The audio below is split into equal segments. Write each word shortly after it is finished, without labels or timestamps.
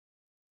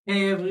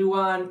Hey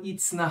everyone,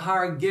 it's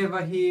Nahar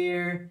Geva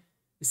here,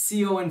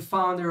 CEO and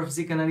founder of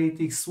Zik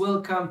Analytics.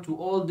 Welcome to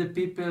all the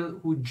people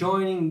who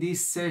joining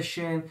this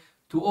session,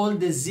 to all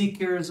the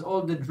Zikers,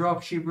 all the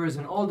dropshippers,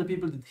 and all the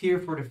people that here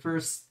for the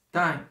first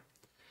time.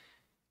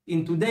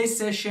 In today's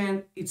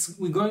session,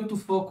 we're going to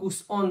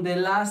focus on the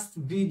last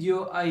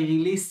video I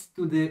released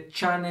to the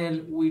channel,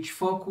 which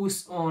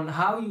focus on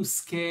how you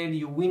scale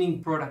your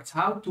winning products,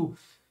 how to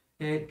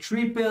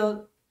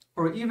triple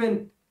or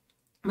even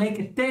make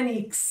a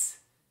 10x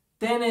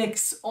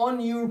on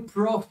your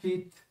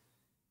profit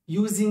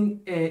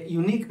using a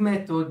unique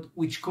method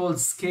which called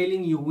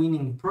scaling your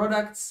winning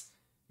products,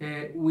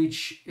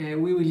 which we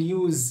will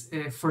use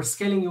for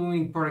scaling your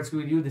winning products. We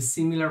will use the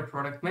similar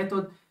product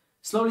method.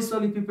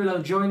 Slowly people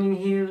are joining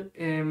here.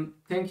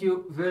 Thank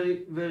you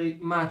very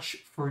much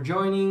for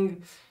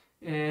joining.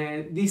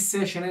 This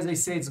session, as I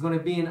say, it's going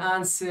to be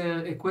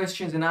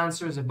questions and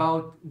answers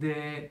about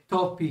the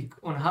topic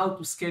on how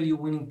to scale your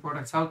winning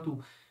products, how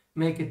to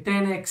make a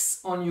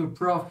 10x on your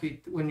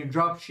profit when you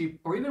dropship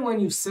or even when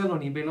you sell on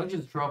eBay, not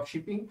just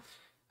dropshipping.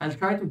 I'll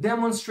try to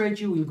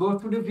demonstrate you. We'll go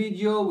through the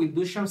video. We'll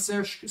do some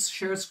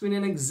share screen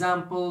and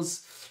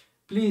examples.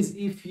 Please,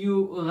 if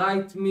you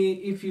write me,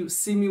 if you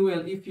see me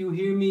well, if you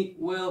hear me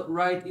well,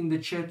 write in the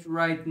chat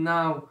right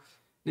now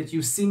that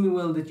you see me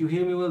well, that you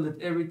hear me well,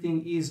 that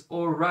everything is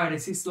all right. I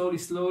see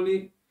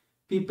slowly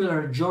people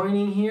are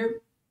joining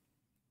here.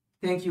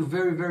 Thank you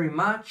very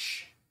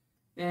much.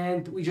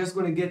 And we're just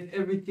going to get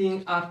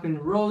everything up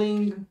and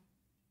rolling.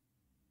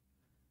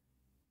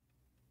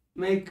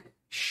 Make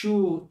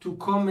sure to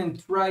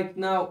comment right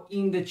now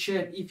in the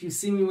chat if you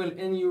see me well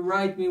and you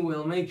write me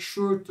well. Make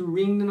sure to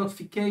ring the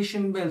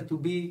notification bell to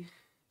be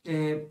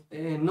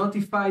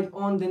notified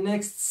on the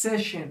next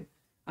session.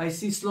 I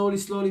see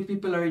slowly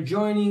people are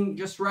joining.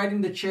 Just write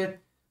in the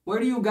chat, where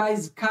do you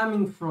guys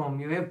coming from?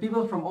 You have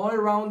people from all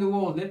around the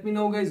world. Let me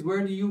know, guys,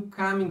 where do you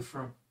coming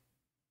from?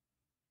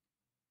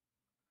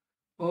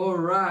 All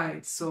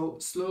right, so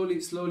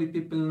slowly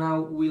people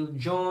now will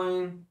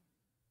join.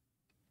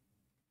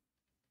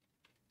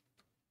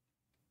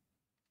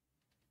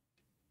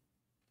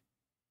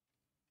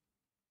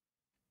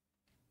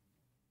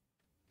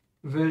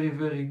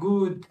 Very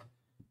good.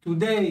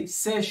 Today's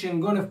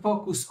session gonna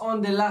focus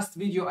on the last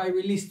video I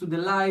released to the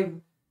live,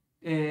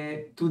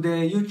 to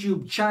the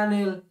YouTube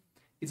channel.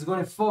 It's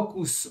gonna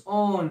focus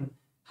on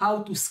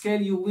how to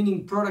scale your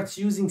winning products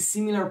using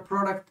similar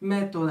product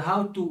method,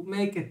 how to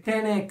make a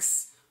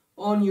 10x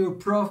on your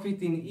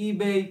profit in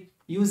eBay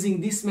using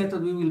this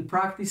method we will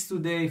practice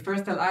today.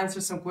 First, I'll answer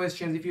some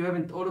questions. If you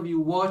haven't, all of you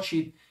watch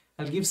it.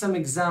 I'll give some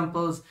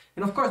examples.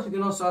 And of course, you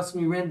can also ask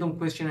me random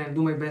questions and I'll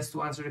do my best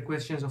to answer the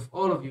questions of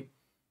all of you.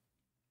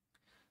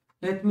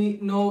 Let me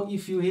know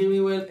if you hear me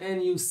well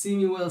and you see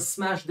me well.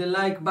 Smash the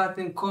like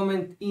button,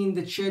 comment in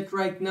the chat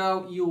right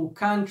now your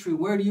country,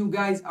 where you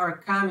guys are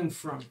coming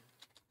from.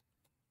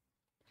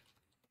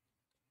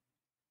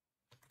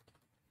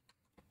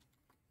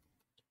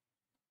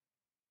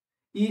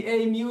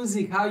 EA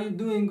Music, how you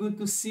doing? Good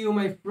to see you,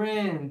 my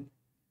friend.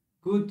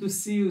 Good to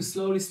see you.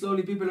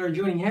 Slowly people are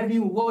joining. Have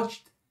you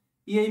watched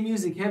EA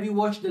Music? Have you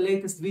watched the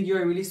latest video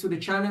I released to the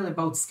channel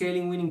about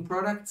scaling winning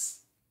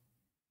products?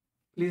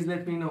 Please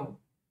let me know.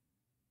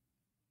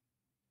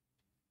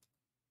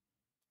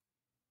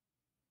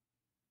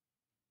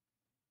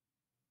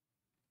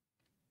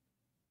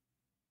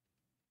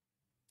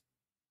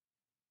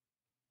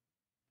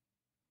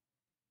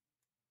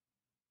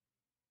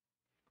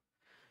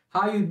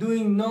 How you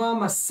doing? Noah,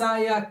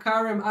 Masaya,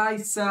 Karem,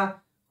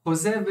 Isa,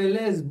 Jose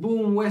Velez,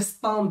 Boom,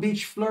 West Palm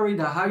Beach,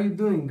 Florida. How you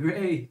doing?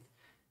 Great.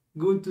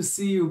 Good to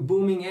see you.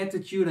 Booming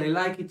attitude. I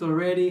like it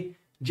already.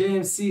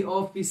 JMC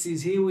office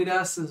is here with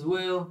us as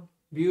well.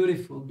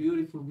 Beautiful.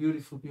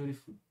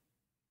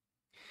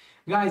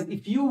 Guys,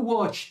 if you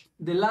watched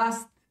the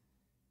last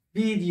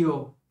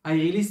video I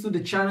released to the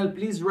channel,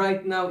 please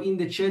write now in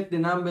the chat the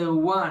number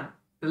 1.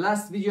 The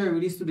last video I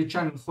released to the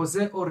channel.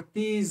 Jose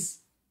Ortiz,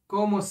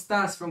 ¿Cómo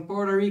estás? From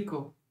Puerto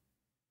Rico.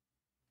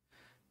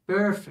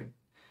 Perfect.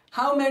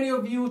 How many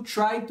of you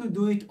try to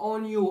do it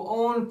on your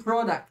own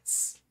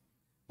products,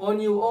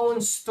 on your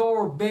own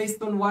store, based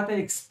on what I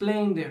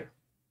explained there?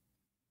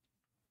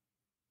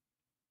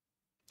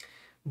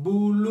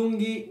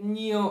 Bulungi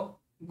Nio,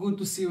 good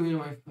to see you here,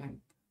 my friend.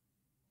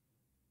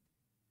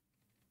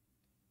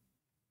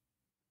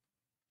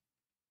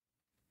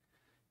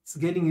 It's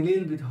getting a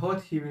little bit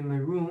hot here in my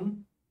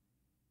room.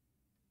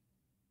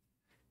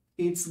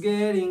 It's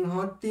getting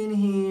hot in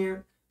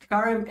here.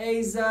 Karim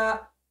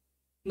Eza,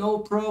 no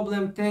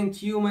problem.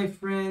 Thank you, my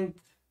friend.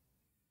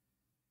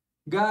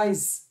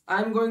 Guys,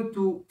 I'm going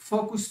to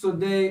focus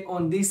today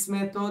on this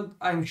method.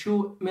 I'm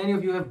sure many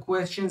of you have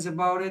questions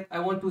about it. I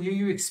want to hear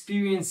your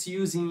experience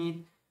using it.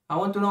 I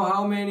want to know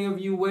how many of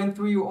you went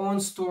through your own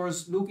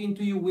stores, look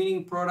into your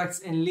winning products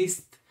and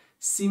list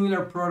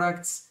similar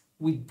products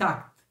with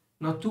tact.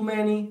 Not too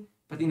many,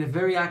 but in a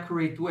very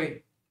accurate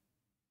way.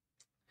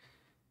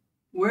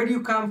 Where do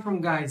you come from,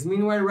 guys?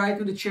 Meanwhile, write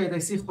to the chat. I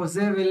see Jose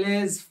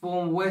Velez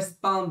from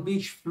West Palm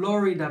Beach,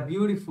 Florida.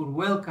 Beautiful.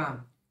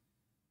 Welcome.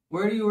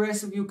 Where do you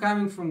rest of you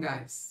coming from,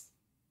 guys?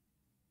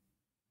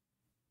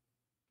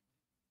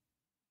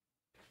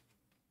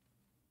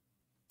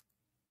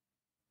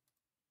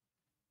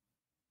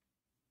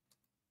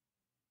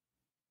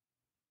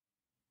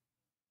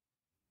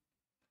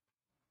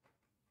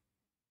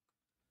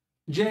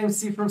 James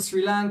C from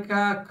Sri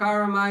Lanka,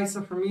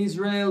 Karamaisa from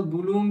Israel,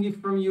 Bulungi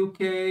from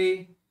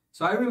UK.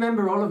 So I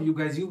remember all of you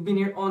guys. You've been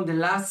here on the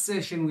last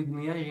session with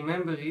me. I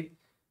remember it.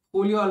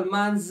 Julio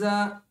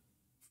Almanza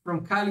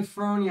from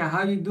California.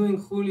 How you doing,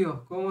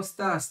 Julio? ¿Cómo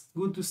estás?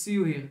 Good to see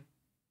you here.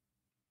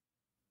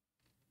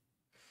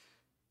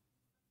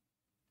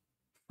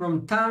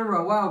 From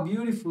Tamra. Wow,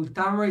 beautiful.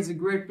 Tamra is a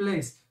great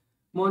place.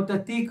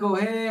 Montatico,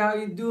 hey, how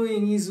you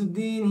doing?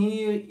 Izuddin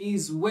here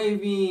is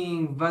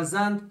waving.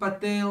 Vazant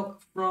Patel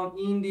from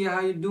India,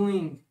 how you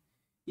doing?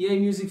 EA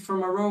Music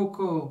from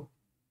Morocco.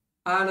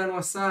 Alan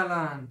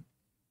Wasalan.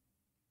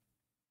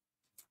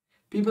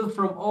 People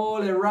from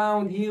all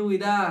around here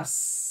with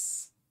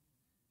us.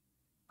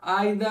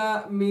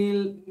 Aida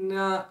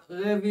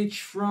Milnarevich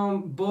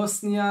from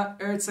Bosnia,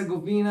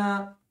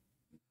 Herzegovina.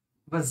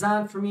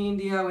 Vazant from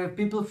India. We have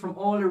people from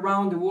all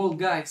around the world,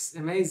 guys.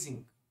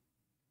 Amazing.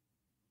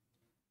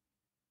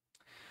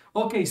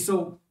 Okay,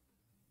 so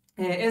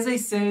as I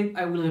said,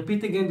 I will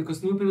repeat again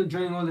because new people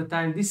joining all the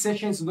time. This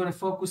session is going to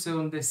focus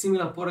on the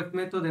similar product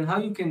method and how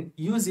you can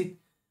use it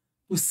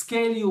to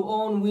scale your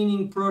own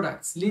winning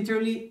products.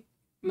 Literally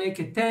make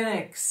a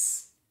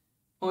 10x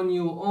on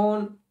your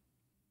own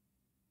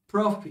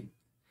profit.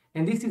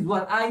 And this is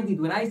what I did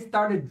when I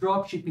started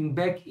dropshipping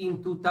back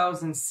in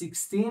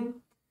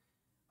 2016.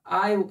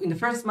 In the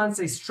first months,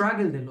 I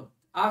struggled a lot.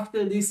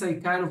 After this, I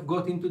kind of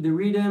got into the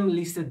rhythm,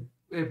 listed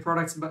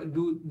products by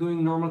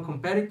doing normal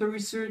competitor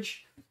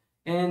research.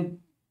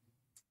 And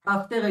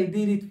after I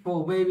did it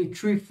for maybe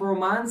 3-4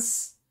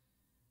 months,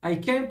 I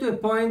came to a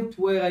point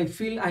where I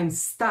feel I'm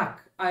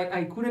stuck.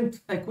 I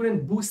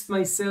couldn't boost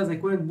my sales, I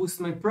couldn't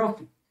boost my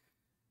profit.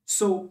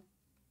 So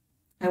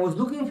I was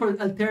looking for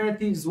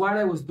alternatives while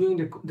I was doing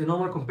the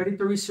normal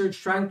competitor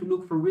research, trying to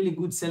look for really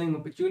good selling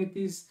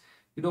opportunities.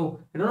 You know,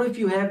 I don't know if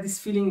you have this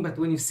feeling, but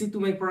when you sit to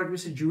make product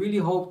research, you really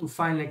hope to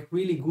find like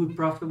really good,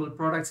 profitable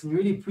products, and you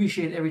really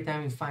appreciate every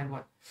time you find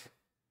one.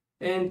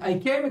 And I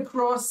came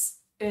across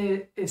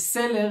a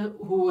seller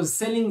who was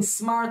selling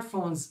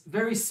smartphones,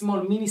 very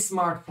small mini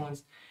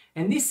smartphones.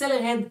 And this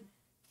seller had,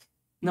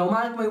 now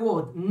mark my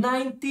word,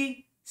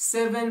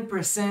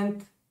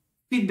 97%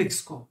 feedback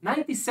score.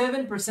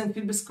 97%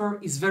 feedback score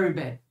is very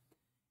bad.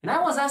 And I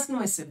was asking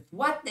myself,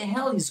 what the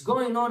hell is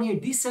going on here?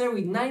 This seller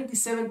with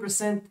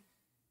 97%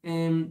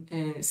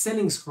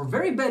 selling score,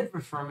 very bad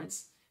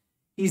performance,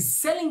 is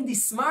selling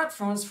these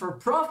smartphones for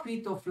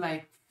profit of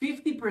like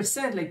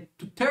 50%, like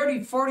to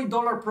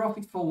 $30-40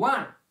 profit for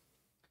one.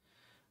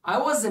 I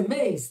was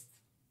amazed.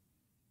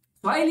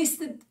 So I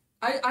listed,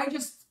 I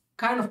just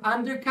kind of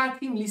undercut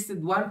him,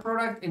 listed one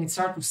product, and it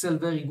started to sell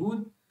very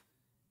good.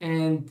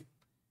 And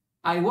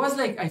I was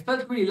like, I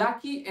felt really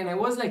lucky, and I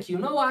was like, you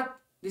know what?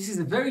 This is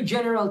a very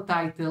general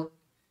title,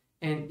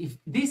 and if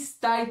this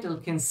title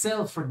can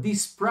sell for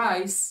this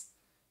price,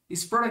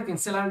 this product can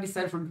sell on this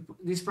title for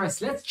this price.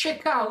 Let's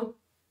check out,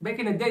 back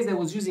in the days I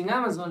was using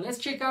Amazon, let's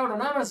check out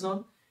on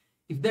Amazon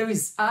if there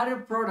is other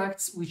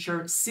products which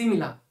are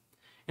similar.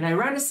 And I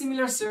ran a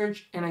similar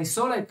search and I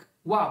saw like,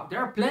 wow, there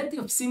are plenty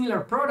of similar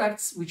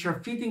products which are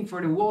fitting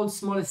for the world's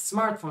smallest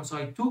smartphone. So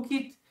I took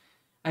it,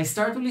 I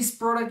started to list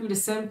product with the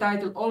same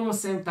title,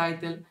 almost same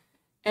title,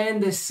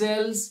 and the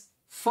sales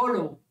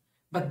follow.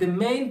 But the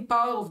main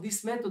power of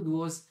this method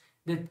was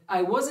that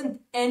I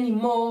wasn't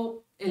anymore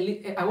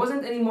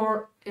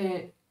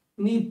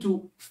need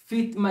to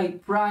fit my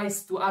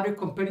price to other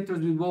competitors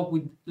who work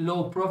with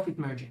low profit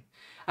margin.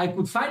 I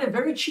could find a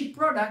very cheap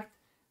product,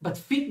 but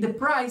fit the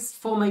price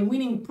for my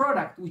winning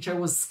product, which I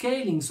was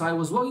scaling. So I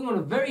was working on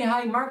a very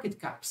high market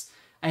caps.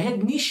 I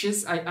had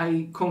niches,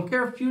 I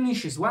conquered a few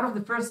niches. One of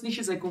the first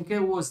niches I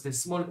conquered was the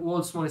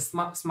world's smallest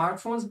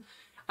smartphones.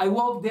 I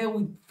worked there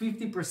with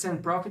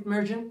 50% profit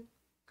margin.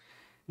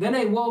 Then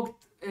I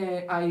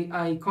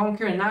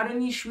conquered another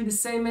niche with the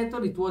same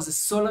method. It was a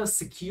solar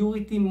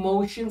security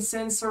motion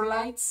sensor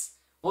lights.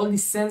 All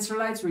these sensor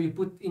lights where you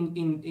put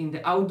in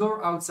the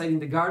outdoor, outside in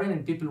the garden,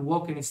 and people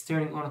walk and it's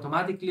turning on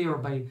automatically or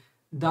by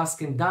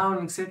dusk and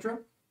down, etc.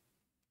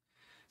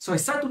 So I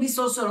started to list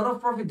also a lot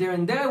of profit there,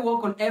 and there I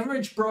work on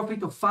average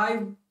profit of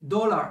 $5.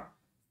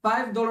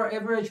 $5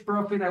 average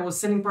profit. I was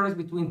selling products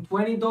between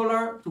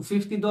 $20 to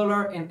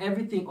 $50 and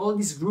everything. All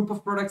this group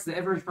of products, the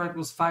average price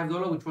was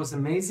 $5, which was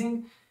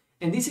amazing.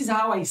 And this is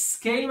how I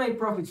scale my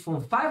profit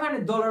from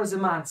 $500 a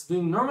month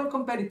doing normal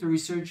competitor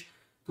research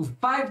to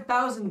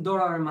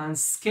 $5,000 a month,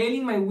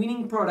 scaling my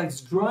winning products,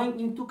 growing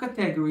into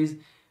categories,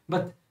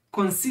 but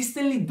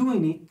consistently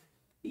doing it.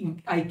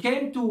 I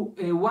came to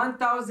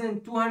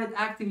 1,200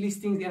 active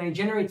listings and I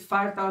generate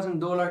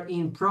 $5,000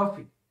 in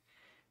profit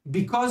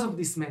because of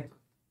this method.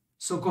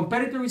 So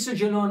competitor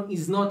research alone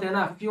is not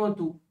enough. If you want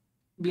to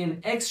be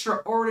an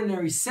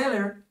extraordinary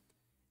seller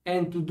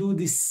and to do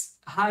this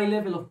high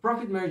level of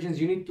profit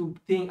margins, you need to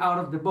think out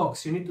of the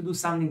box. You need to do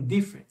something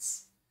different.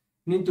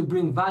 You need to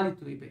bring value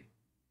to eBay.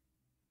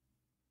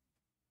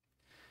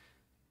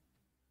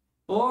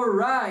 All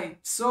right,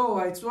 so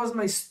it was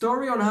my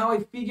story on how I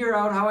figure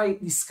out how I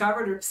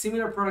discovered a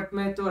similar product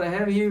method. I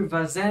have here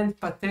Vasant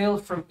Patel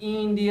from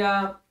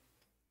India,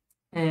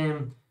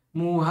 and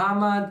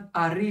Muhammad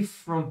Arif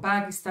from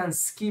Pakistan.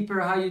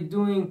 Skipper, how you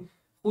doing?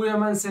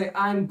 Juliaman say,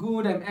 I'm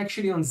good, I'm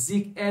actually on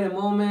Zik at the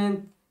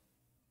moment.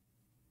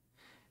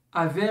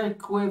 A ver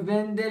que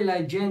vende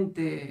la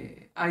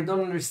gente. I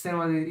don't understand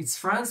what it's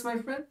France, my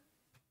friend?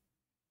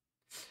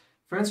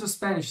 France or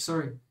Spanish,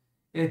 sorry.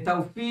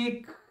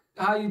 Taufik,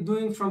 how you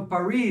doing from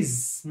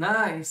Paris?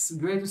 Nice,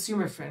 great to see you,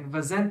 my friend.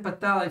 Vasant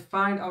Patel, I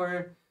find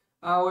our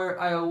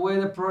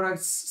Ayurveda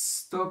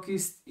products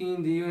stockist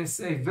in the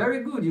USA.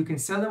 Very good, you can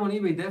sell them on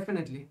eBay,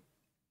 definitely.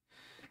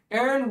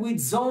 Aaron with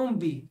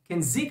Zombie,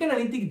 can Zik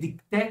Analytics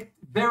detect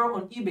Vero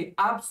on eBay?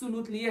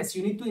 Absolutely yes,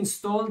 you need to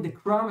install the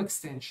Chrome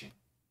extension,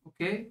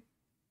 okay?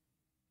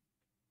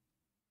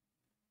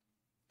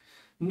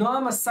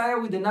 Noah Messiah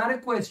with another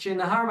question.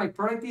 Nahar, my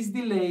product is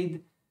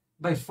delayed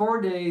by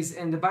 4 days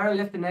and the buyer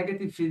left a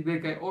negative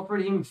feedback. I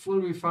offered him full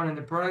refund and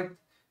the product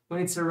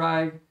when it's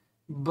arrived,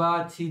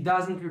 but he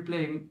doesn't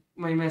reply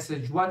my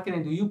message. What can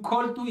I do? You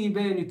call to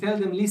eBay and you tell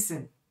them,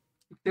 listen,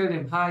 you tell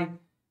them, hi,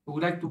 I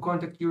would like to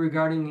contact you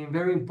regarding a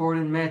very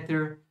important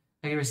matter.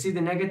 I received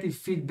a negative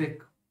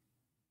feedback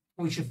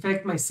which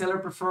affect my seller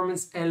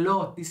performance a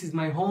lot. This is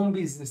my home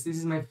business. This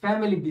is my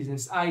family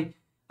business. I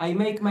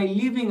make my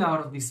living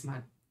out of this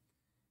money.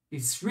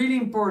 It's really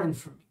important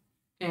for me.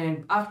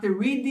 And after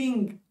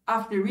reading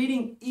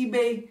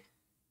eBay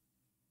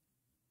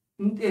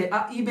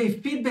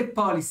feedback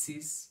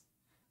policies,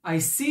 I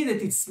see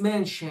that it's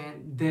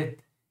mentioned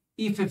that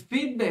if a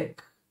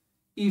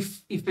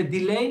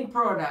delayed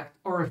product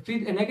or a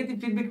negative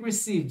feedback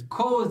received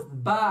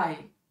caused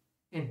by,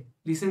 and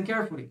listen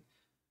carefully,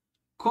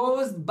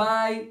 caused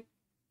by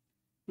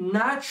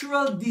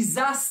natural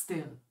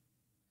disaster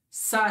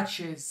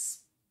such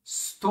as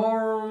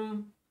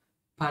storm,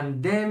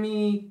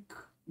 pandemic,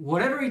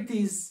 whatever it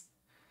is,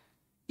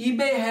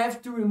 eBay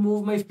have to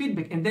remove my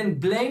feedback and then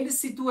blame the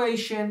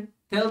situation,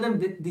 tell them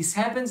that this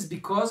happens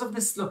because of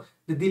the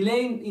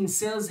delay in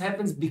sales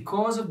happens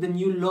because of the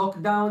new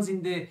lockdowns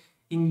in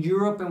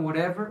Europe and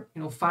whatever.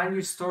 You know, find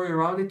your story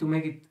around it to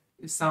make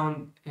it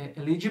sound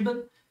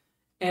eligible.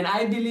 And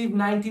I believe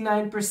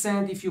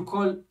 99%, if you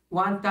call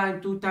 1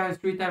 time, 2 times,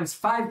 3 times,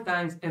 5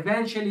 times,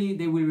 eventually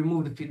they will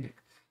remove the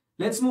feedback.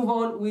 Let's move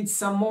on with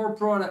some more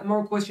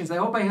questions. I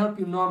hope I help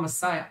you, Noah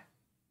Messiah.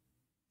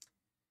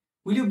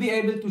 Will you be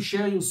able to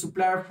share your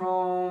supplier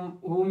from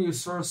whom you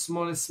source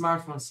smallest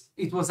smartphones?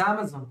 It was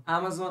Amazon.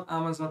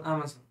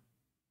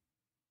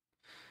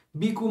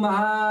 Biku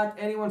Mahat,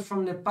 anyone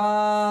from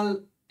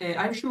Nepal?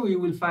 I'm sure you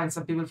will find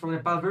some people from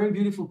Nepal. Very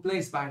beautiful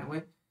place, by the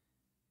way.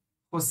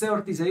 Jose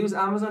Ortiz, I use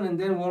Amazon and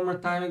then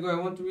Walmart time ago. I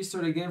want to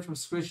restart again from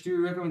scratch. Do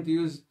you recommend to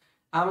use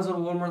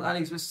Amazon, Walmart,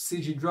 AliExpress,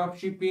 CG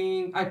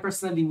dropshipping? I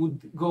personally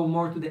would go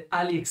more to the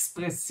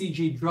AliExpress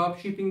CG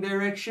dropshipping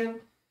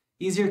direction.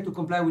 Easier to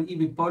comply with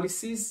eBay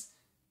policies,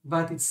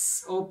 but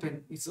it's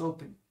open. It's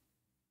open.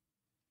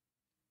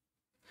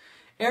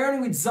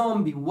 Aaron with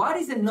Zombie, what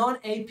is a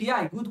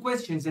non-API? Good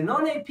questions. A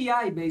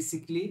non-API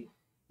basically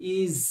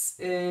is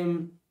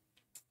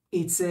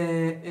it's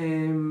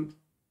a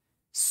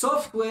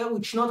software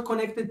which not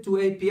connected to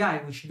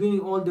API, which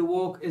doing all the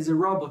work as a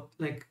robot,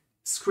 like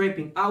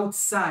scraping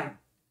outside,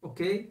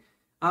 okay?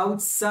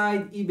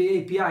 Outside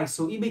eBay API.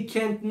 So eBay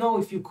can't know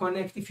if you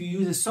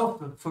use a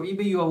software. For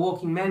eBay, you are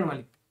working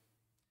manually.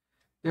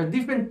 There are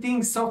different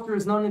things software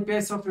is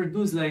non-API software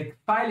does, like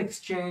file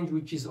exchange,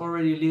 which is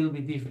already a little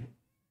bit different.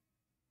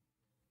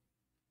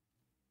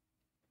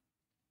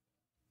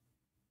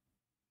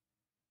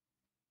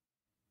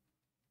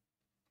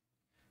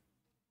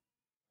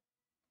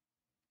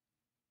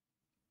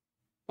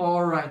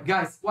 All right,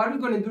 guys, what we're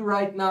going to do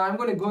right now, I'm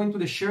going to go into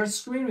the share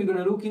screen. We're going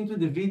to look into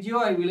the video.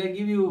 I will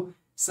give you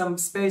some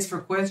space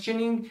for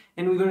questioning,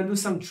 and we're going to do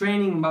some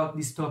training about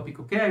this topic,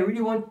 okay? I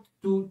really want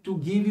to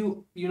give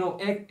you, you know,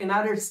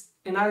 another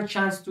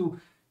chance to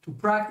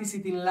practice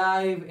it in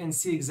live and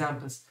see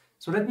examples.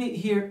 So let me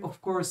here, of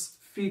course,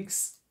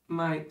 fix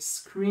my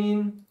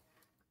screen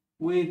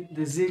with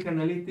the Zik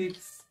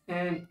Analytics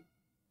and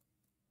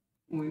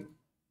with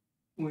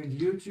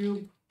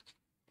YouTube.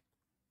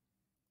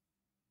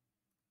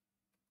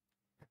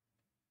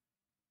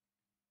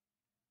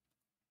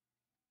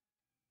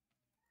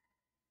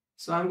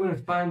 So I'm going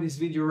to find this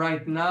video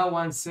right now.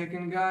 1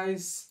 second,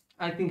 guys.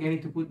 I think I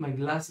need to put my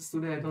glasses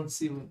today. I don't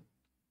see one.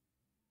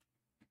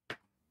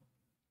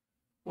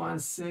 1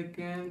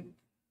 second.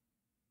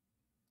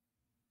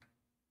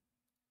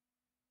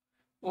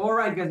 All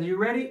right, guys, are you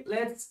ready?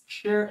 Let's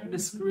share the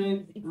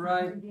screen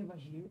right now.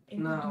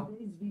 In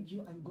today's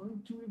video, I'm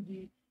going to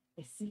reveal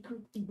a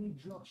secret eBay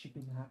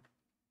dropshipping hack.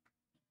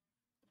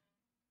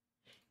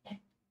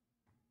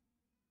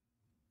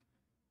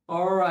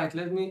 All right,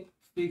 let me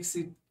fix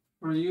it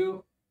for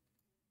you.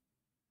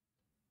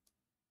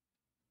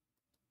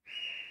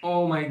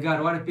 Oh my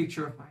God, what a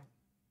picture of mine.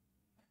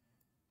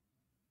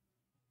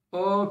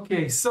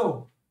 Okay,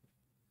 so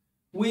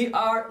we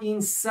are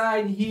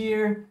inside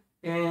here,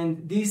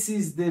 and this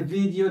is the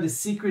video, the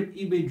secret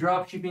eBay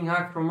dropshipping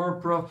hack for more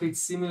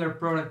profits, similar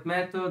product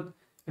method.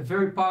 A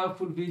very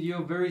powerful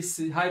video, very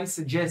highly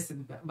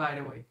suggested, by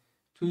the way,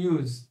 to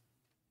use.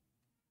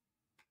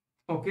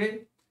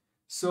 Okay,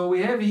 so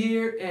we have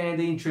here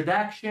the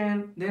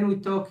introduction, then we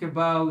talk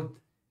about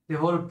the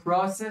whole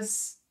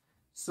process.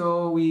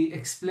 So we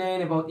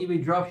explain about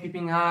eBay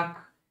dropshipping hack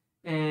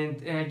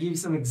and give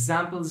some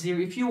examples here.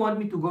 If you want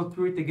me to go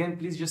through it again,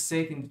 please just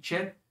say it in the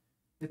chat.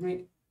 Let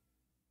me...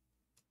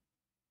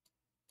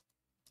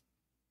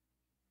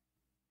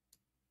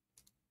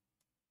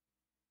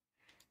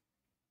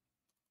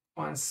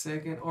 One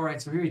second. All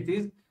right, so here it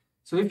is.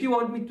 So if you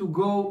want me to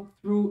go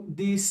through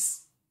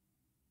this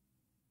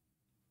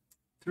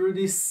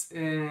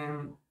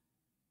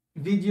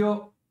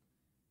video,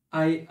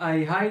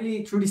 I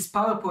highly, through this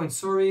PowerPoint,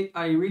 sorry,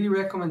 I really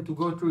recommend to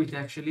go through it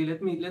actually.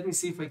 Let me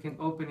see if I can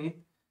open it.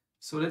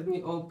 So let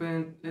me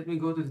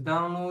go to the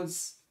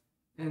downloads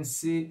and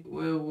see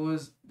where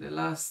was the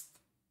last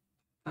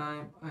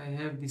time I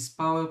have this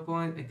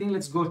PowerPoint. I think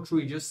let's go through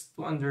it just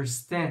to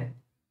understand.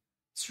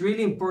 It's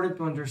really important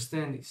to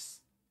understand this.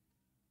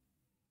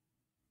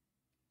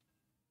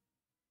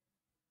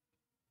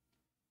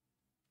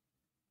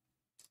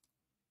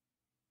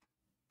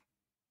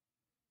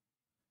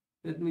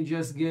 Let me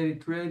just get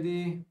it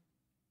ready.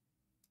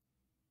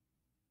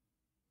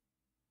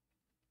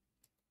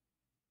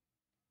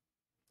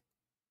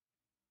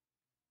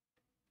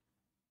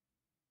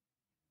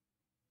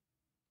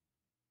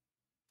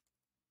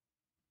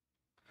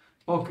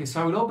 Okay,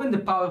 so I will open the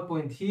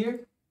PowerPoint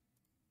here,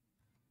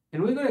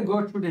 and we're going to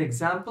go through the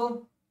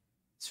example.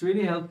 It's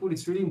really helpful.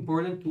 It's really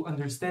important to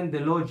understand the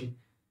logic.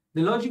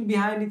 The logic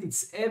behind it,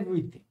 it's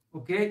everything,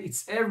 okay?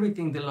 It's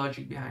everything, the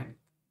logic behind it.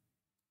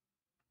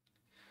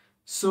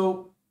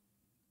 So,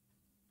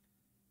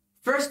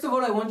 first of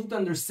all, I want you to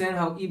understand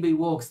how eBay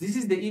works. This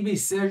is the eBay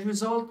search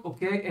result,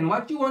 okay? And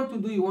what you want to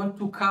do, you want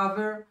to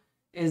cover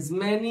as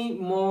many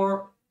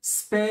more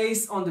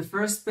space on the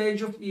first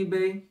page of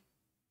eBay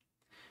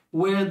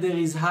where there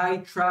is high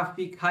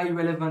traffic, high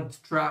relevant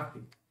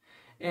traffic.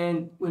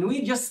 And when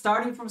we just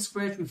starting from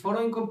scratch, we're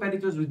following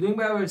competitors, we're doing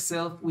by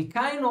ourselves, we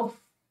kind of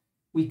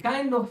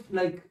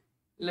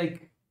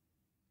like,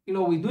 you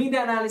know, we're doing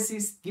the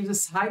analysis, gives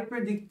us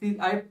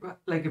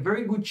like a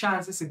very good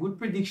chances, a good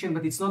prediction,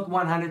 but it's not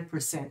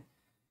 100%.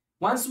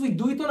 Once we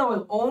do it on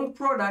our own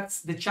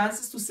products, the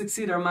chances to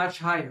succeed are much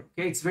higher,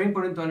 okay? It's very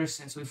important to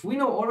understand. So if we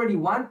know already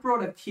one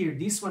product here,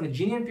 this one, a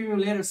Genius Premium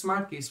Leather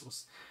Smart Case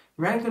was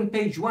ranked on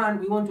page 1,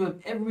 we want to have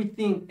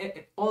everything,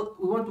 we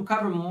want to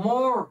cover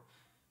more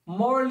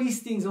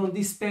listings on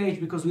this page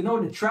because we know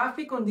the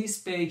traffic on this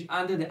page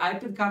under the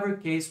iPad cover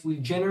case will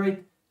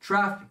generate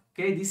traffic,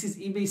 okay? This is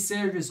eBay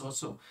search results.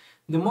 So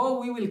the more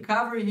we will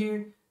cover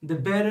here, the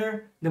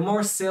better, the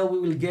more sale we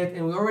will get,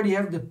 and we already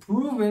have the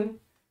proven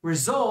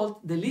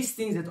result, the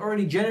listings that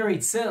already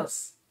generate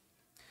sales.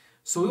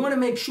 So we want to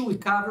make sure we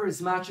cover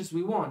as much as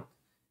we want.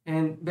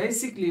 And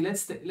basically,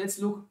 let's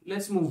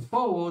move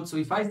forward. So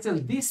if I sell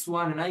this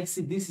one and I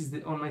see this is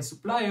on my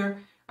supplier,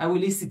 I will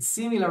list it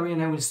similarly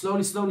and I will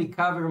slowly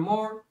cover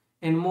more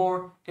and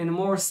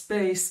more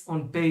space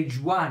on page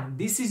 1.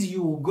 This is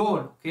your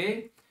goal,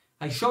 okay?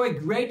 I show a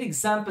great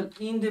example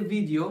in the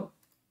video.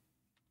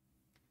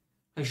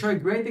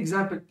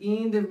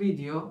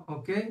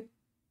 Okay?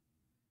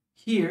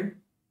 Here,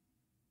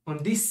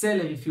 on this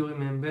seller, if you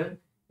remember,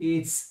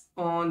 it's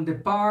on the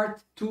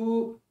part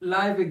 2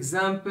 live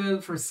example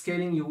for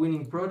scaling your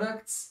winning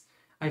products.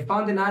 I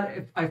found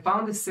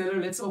a seller.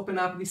 Let's open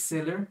up this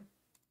seller.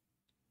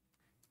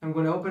 I'm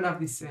going to open up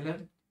this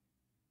seller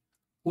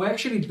who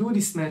actually do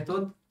this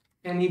method,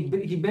 and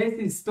he based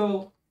his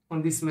store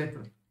on this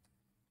method.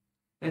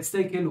 Let's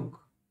take a look.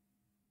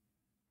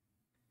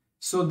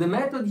 So the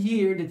method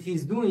here that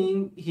he's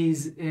doing,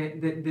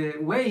 the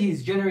way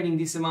he's generating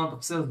this amount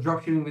of sales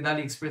dropshipping with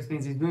AliExpress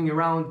means he's doing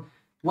around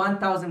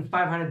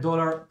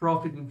 $1,500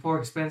 profit before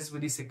expenses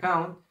with this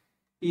account,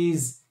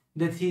 is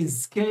that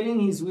he's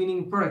scaling his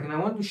winning product. And I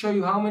want to show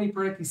you how many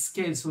products he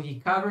scaled. So he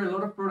covered a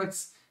lot of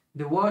products,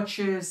 the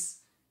watches,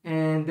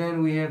 and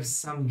then we have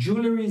some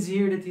jewelries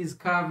here that he's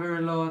covered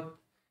a lot.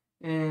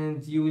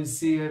 And you will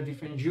see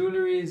different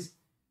jewelries.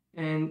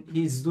 And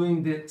he's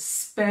doing the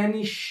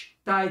Spanish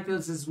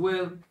titles as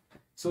well.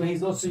 So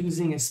he's also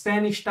using a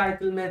Spanish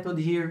title method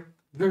here.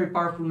 Very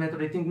powerful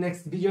method. I think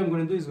next video I'm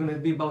going to do is going to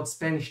be about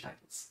Spanish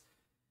titles.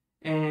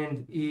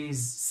 And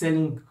he's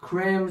selling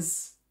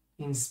cremes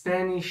in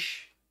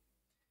Spanish.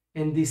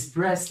 And these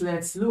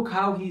bracelets, look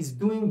how he's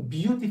doing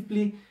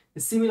beautifully a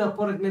similar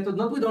product method,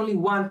 not with only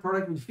one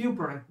product, with few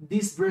products.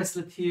 This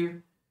bracelet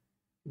here,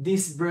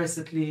 this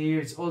bracelet here,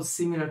 it's all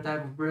similar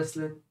type of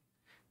bracelet.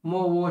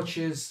 More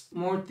watches,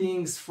 more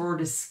things for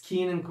the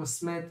skin and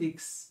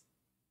cosmetics,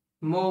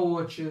 more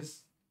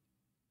watches,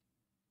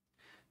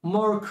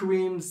 more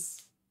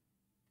creams.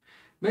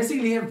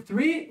 Basically, you have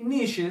 3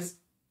 niches: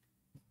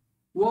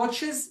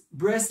 watches,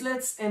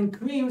 bracelets, and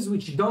creams,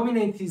 which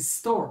dominate his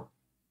store,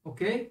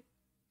 okay?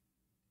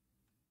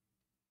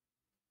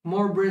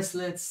 more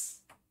bracelets,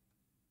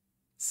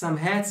 some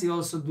hats he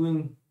also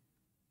doing,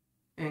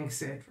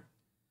 etc.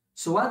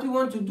 So what we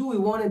want to do, we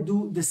want to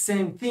do the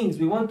same things.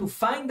 We want to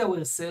find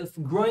ourselves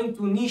growing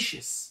to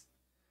niches.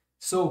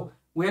 So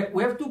we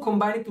have to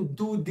combine it to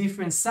two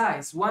different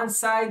sides. One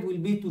side will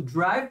be to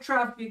drive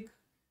traffic.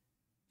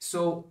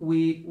 So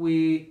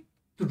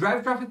to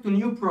drive traffic to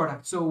new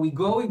products. So we're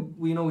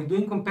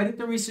doing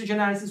competitor research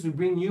analysis, we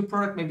bring new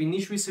product, maybe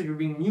niche research, we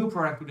bring new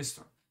product to the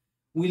store.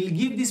 We'll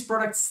give these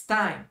products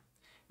time,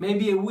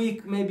 maybe a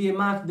week, maybe a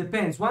month,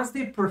 depends. Once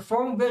they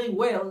perform very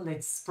well,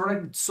 let's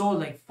product sold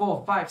like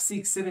 4, 5,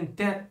 6, 7,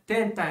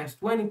 10 times,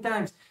 20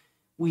 times,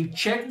 we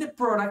check the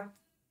product,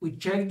 we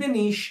check the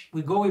niche,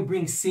 we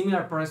bring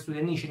similar products to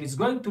the niche, and it's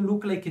going to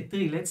look like a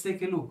tree. Let's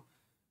take a look.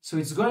 So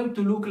it's going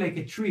to look like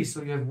a tree.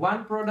 So you have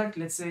one product,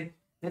 let's say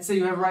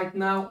you have right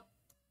now,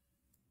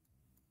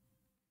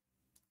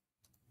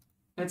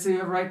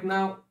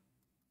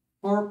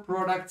 4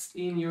 products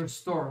in your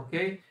store,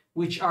 okay,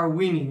 which are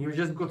winning. You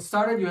just got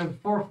started, you have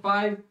 4 or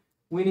 5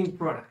 winning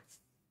products,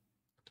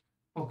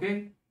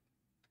 okay?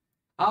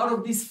 Out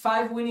of these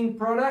 5 winning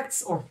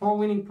products or 4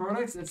 winning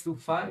products, let's do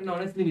 5, no,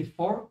 let's leave it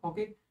 4,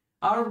 okay?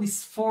 Out of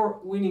these 4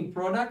 winning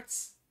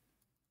products,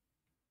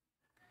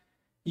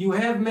 you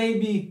have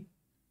maybe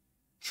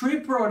 3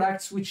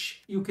 products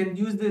which you can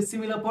use the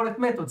similar product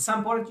method.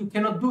 Some products you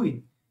cannot do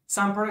it.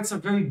 Some products are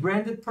very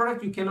branded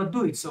product, you cannot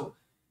do it. So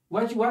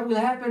what will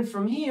happen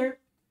from here,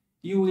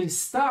 you will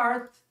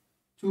start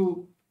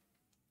to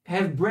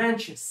have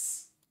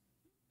branches,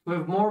 to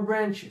have more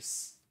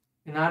branches.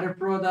 Another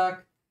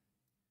product,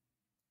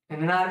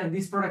 and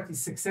this product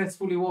is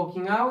successfully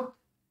working out.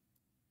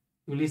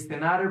 You list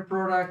another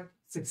product,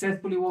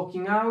 successfully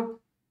working out.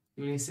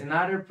 You list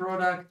another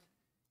product,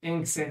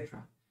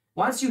 etc.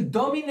 Once you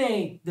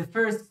dominate the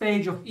first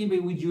page of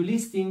eBay with your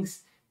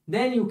listings,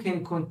 then you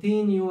can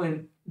continue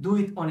and do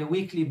it on a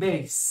weekly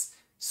basis.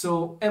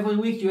 So every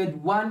week you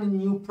add one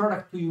new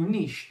product to your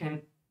niche,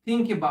 and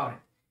think about it.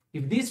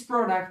 If this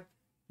product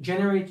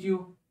generates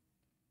you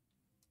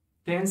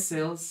 10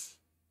 sales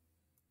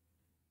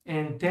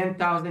and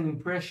 10,000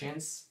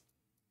 impressions,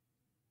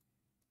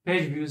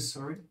 page views,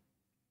 sorry,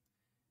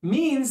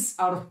 means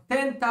out of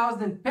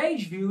 10,000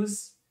 page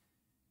views,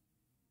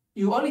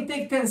 you only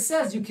take 10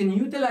 sales, you can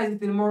utilize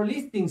it in more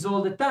listings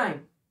all the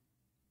time,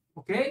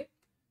 okay?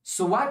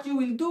 So what you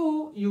will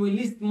do, you will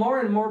list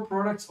more and more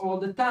products all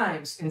the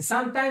time. And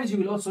sometimes you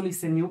will also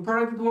list a new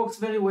product that works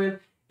very well,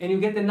 and you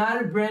get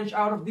another branch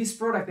out of this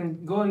product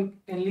and go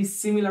and list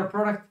similar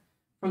product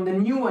from the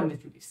new one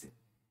that you listed.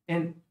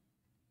 And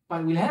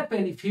what will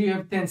happen if here you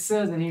have 10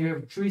 sales and here you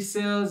have 3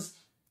 sales,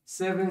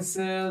 7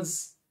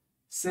 sales,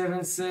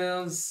 7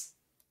 sales,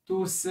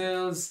 2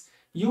 sales,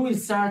 you will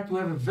start to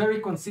have a very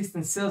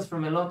consistent sales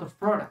from a lot of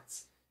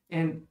products.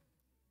 And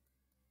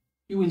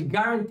you will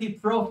guarantee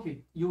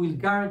profit. You will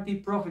guarantee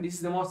profit. This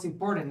is the most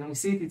important. And we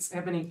see it's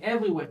happening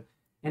everywhere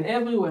and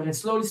everywhere. And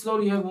slowly,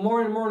 slowly, you have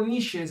more and more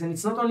niches. And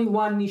it's not only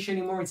one niche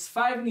anymore. It's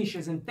 5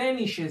 niches and 10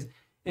 niches.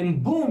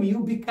 And boom, you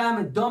become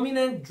a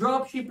dominant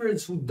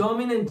dropshippers who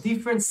dominate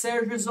different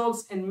search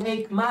results and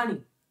make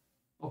money.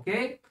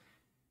 Okay?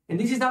 And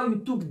this is how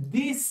you took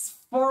these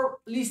 4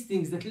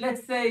 listings that,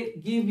 let's say,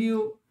 give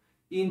you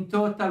in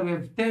total, we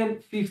have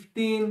 10,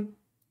 15,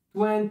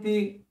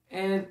 20,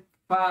 and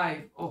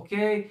 5,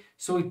 okay?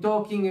 So we're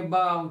talking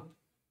about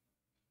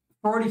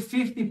 40,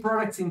 50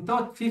 products in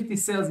total, 50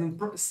 sales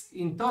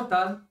in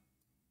total.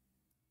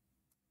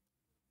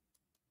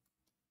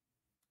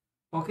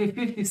 Okay,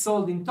 50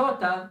 sold in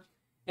total.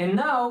 And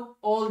now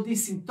all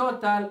this in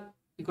total,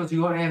 because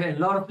you have a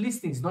lot of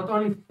listings, not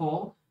only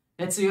 4.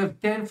 Let's say you have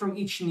 10 from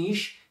each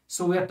niche.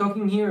 So we are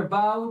talking here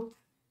about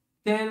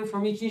 10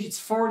 from each niche, it's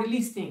 40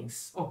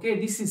 listings. Okay,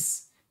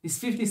 this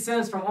 50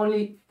 sales from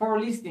only 4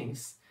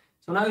 listings.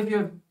 So now if you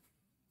have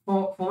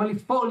for only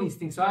 4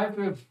 listings, so if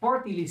you have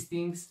 40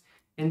 listings,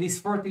 and these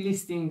 40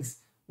 listings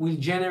will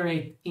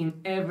generate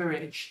in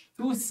average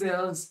 2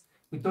 sales,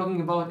 we're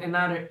talking about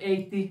another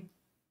 80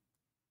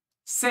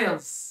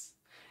 sales.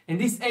 And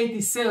these 80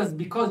 sales,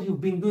 because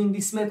you've been doing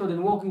this method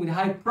and working with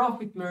high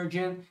profit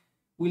margin,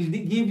 will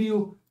give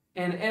you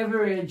an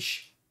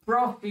average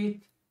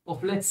profit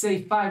of, let's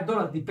say,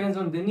 $5, depends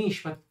on the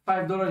niche, but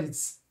 $5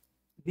 it's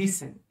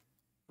decent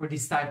for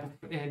this type of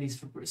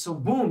so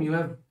boom, you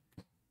have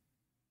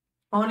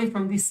only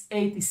from these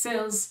 80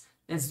 sales.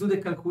 Let's do the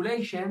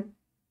calculation,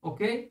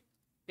 okay?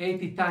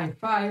 80 times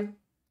 5,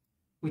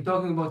 we're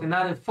talking about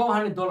another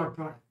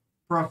 $400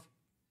 profit.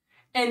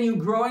 And you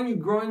grow and you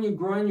grow and you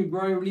grow and you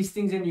grow your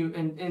listings,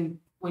 and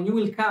when you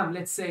will come,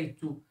 let's say,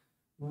 to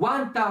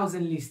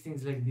 1,000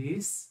 listings like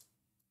this,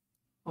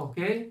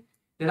 okay?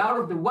 That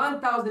out of the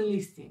 1,000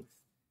 listings,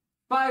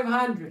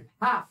 500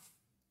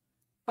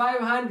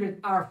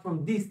 are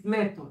from this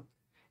method.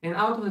 And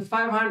out of the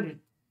 500,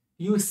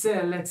 you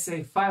sell, let's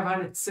say,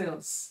 500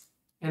 sales.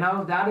 And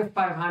out of the other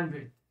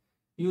 500,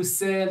 you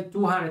sell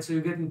 200. So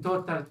you get in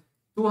total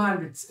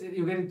 200,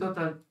 you get in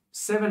total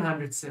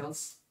 700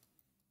 sales.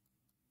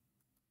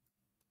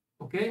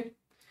 Okay?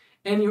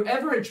 And your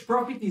average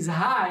profit is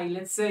high.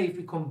 Let's say if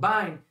we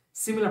combine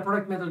similar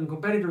product method and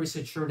competitor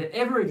research show the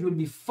average will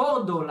be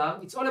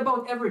 $4. It's all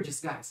about averages,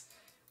 guys.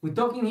 We're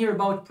talking here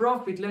about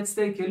profit. Let's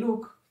take a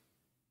look.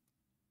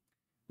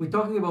 We're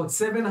talking about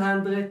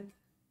 700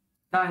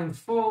 times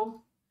 4.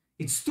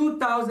 It's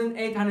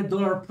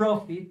 $2,800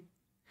 profit,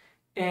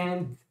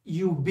 and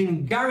you've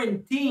been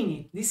guaranteeing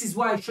it. This is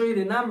why I show you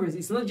the numbers.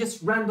 It's not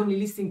just randomly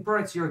listing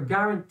products. You're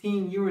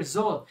guaranteeing your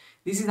result.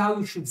 This is how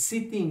you should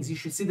see things. You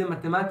should see the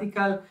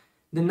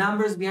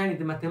numbers behind it,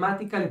 the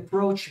mathematical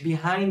approach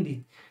behind it.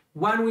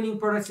 One winning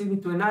product leads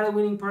me to another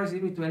winning product,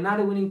 leads me to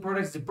another winning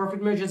product. The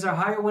profit margins are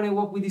higher when I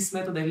work with this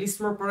method. I list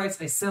more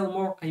products, I sell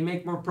more, I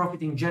make more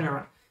profit in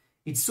general.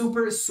 It's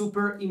super,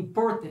 super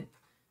important.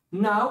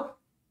 Now,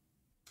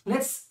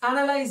 let's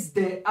analyze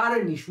the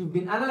other niche. We've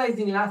been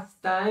analyzing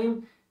last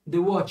time the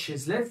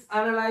watches. Let's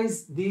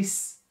analyze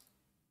this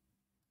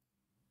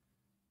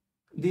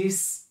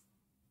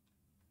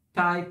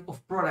type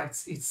of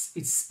products.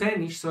 It's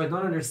Spanish, so I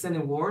don't understand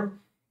the word.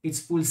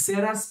 It's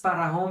pulseras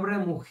para hombre,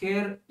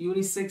 mujer,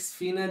 unisex,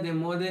 fina, de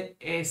mode,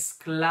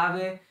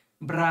 esclave,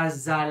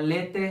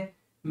 brazalete,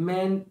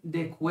 men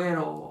de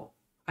cuero.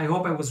 I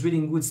hope I was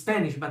reading good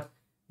Spanish, but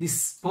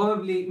this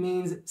probably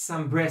means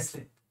some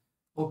bracelet.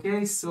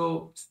 Okay,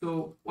 so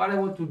what I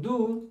want to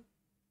do,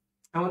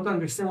 I want to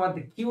understand what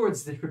the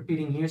keywords that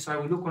repeating here. So I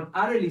will look on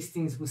other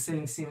listings who's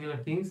selling similar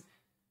things.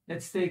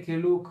 Let's take a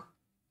look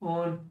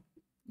on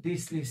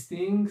these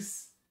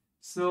listings.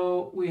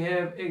 So we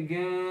have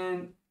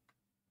again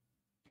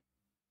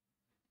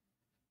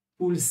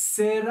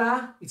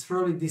pulsera, it's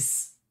probably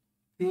these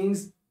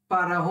things,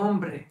 para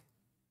hombre.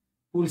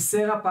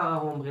 Pulsera para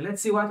hombre.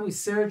 Let's see what we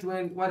search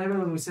what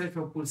happened when we search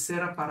for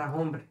pulsera para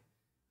hombre.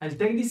 I'll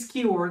take this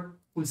keyword,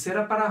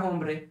 pulsera para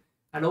hombre.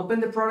 I'll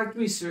open the product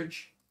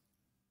research.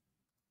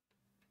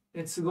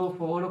 Let's go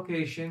for all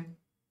location.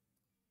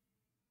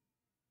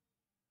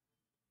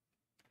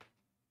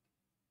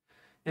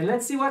 And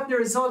let's see what the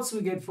results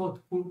we get for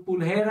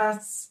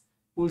pulsera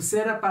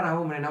para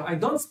hombre. Now, I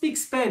don't speak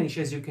Spanish,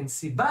 as you can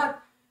see,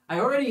 but I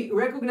already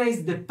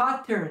recognize the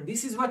pattern.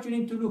 This is what you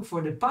need to look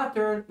for, the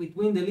pattern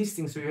between the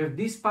listings. So you have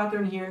this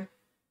pattern here.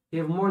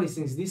 You have more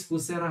listings. This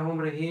pulsera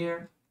hombre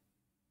here.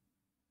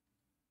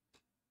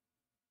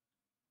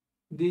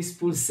 This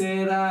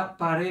pulsera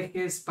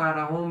parejes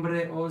para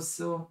hombre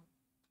also.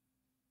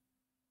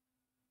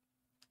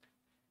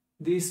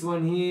 This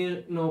one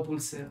here, no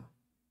pulsera.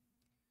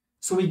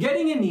 So we're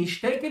getting a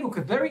niche. Take a look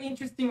at very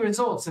interesting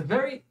results. A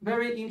very,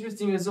 very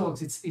interesting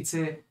results. It's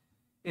a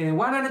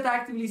 100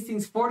 active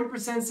listings,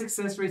 40%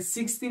 success rate,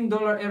 $16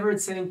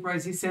 average selling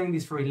price. He's selling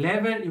this for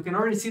 $11. You can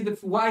already see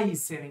why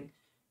he's selling.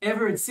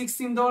 Average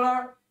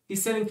 $16.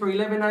 He's selling for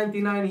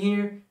 $11.99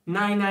 here,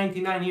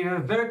 $9.99 here.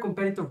 A very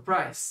competitive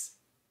price.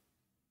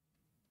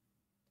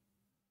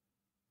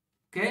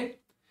 Okay,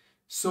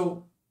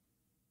 so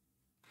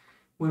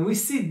when we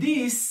see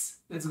this,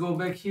 let's go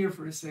back here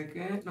for a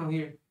second. No,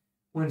 here.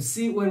 When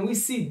we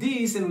see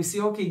this and we see,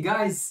 okay,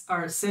 guys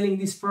are selling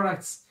these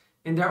products,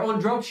 and they're all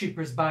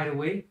dropshippers, by the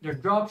way. They're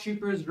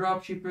dropshippers.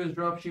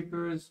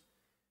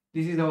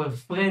 This is our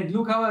friend.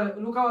 Look how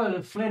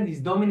our friend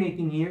is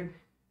dominating here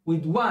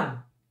with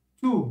 1,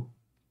 2,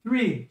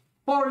 3,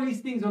 4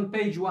 listings on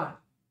page 1,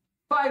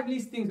 5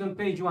 listings on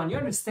page 1. You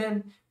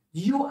understand?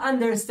 You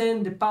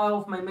understand the power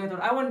of my method.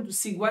 I wanted to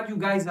see what you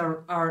guys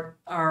are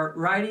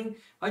writing,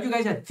 what you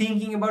guys are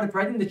thinking about it.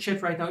 Write in the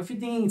chat right now. If you're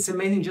thinking it's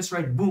amazing, just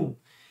write boom.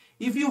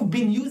 If you've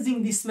been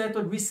using this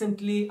method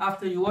recently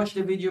after you watch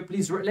the video,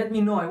 please let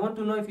me know. I want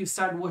to know if you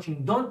start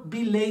watching. Don't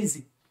be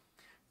lazy.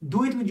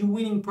 Do it with your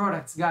winning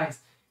products, guys.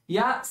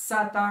 Yeah,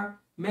 Satar,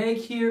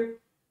 make here,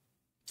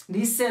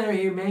 this seller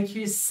here, make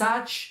here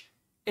such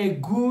a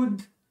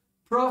good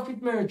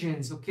profit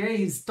margins, okay?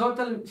 His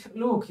total,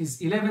 look, his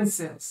 11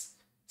 sales,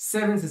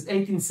 7 sales,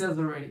 18 sales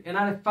already.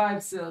 Another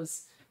 5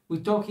 sales,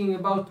 we're talking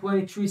about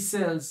 23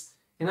 sales.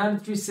 Another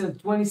 3 sales,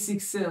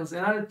 26 sales.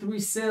 Another 3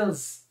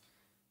 sales,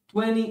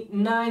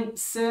 29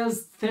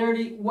 sales,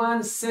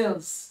 31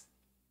 sales.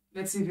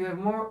 Let's see if you have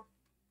more.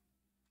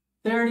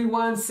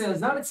 31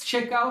 sales. Now let's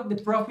check out the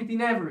profit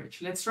in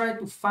average. Let's try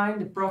to find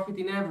the profit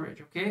in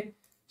average, okay?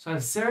 So I'll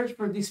search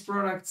for these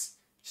products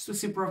just to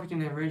see profit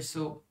in average.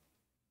 So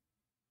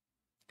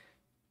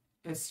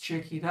let's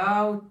check it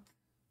out.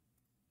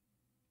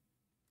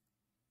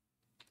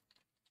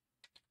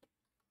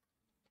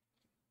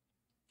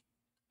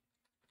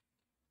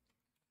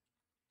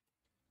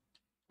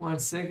 One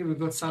second, we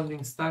got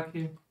something stuck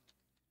here.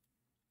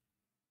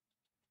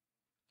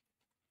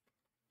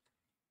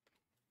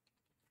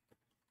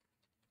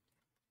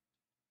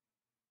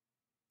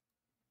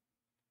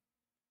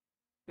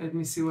 Let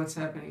me see what's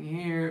happening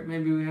here.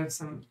 Maybe we have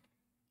some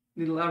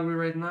little algorithm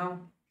right now,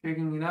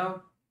 checking it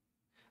out.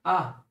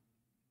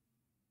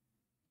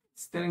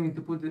 It's telling me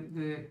to put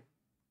the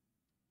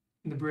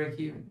break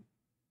even.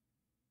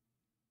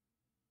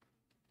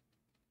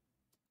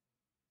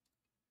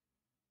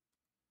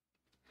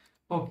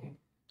 Okay,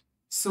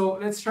 so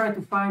let's try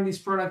to find this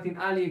product in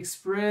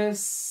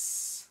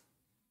AliExpress.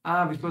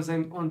 Because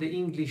I'm on the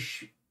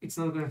English, it's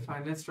not going to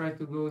find. Let's try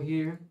to go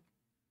here.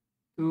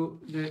 to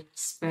the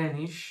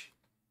Spanish.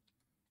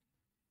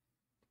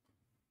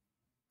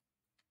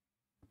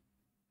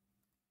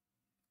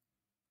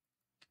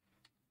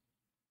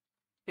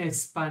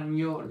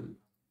 Español.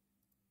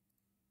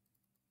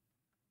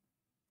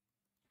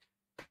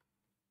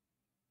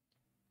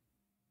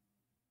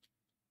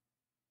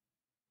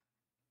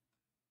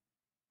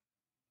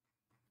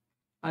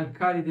 I'll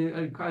cut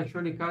it. I'll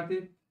surely cut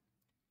it.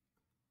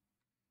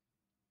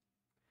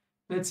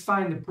 Let's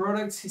find the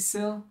products he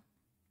sells.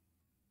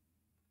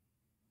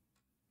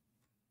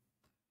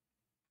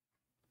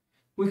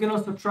 We can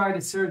also try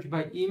the search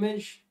by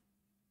image.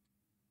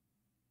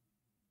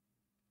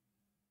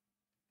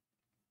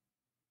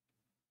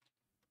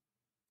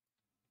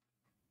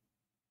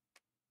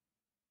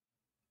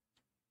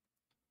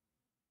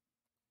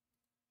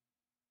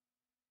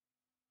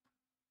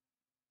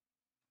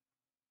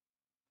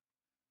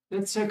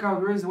 Let's check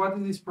out what is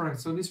this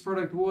product. So this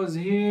product was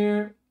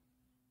here,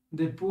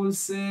 the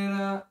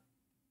pulsera.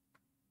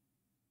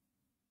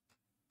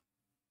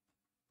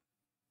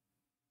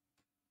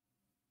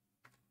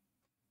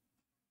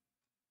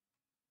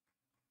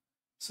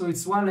 So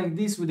it's one like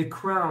this with a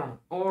crown.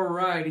 All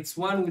right, it's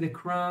one with a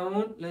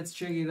crown. Let's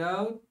check it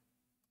out.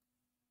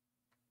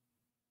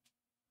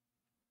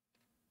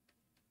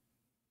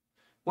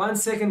 One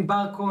second,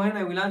 Bar Cohen.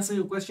 I will answer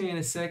your question in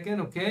a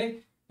second, okay?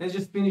 Let's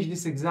just finish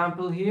this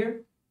example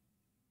here.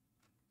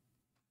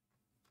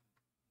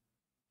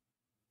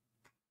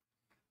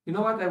 You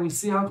know what? I will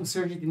see how to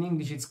search it in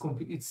English.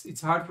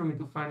 It's hard for me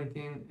to find it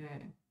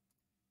in.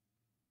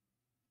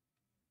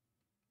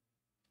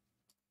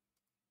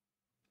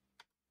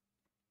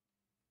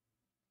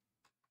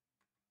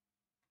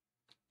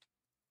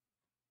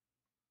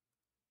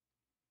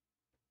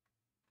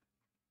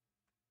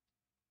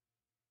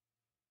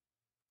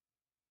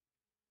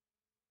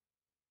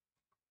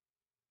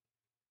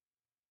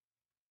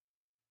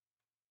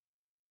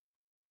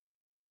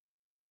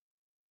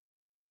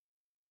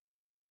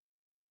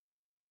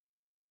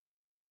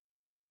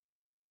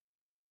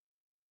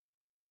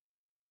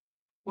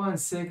 One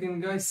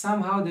second, guys.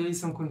 Somehow there is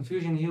some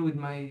confusion here with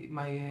my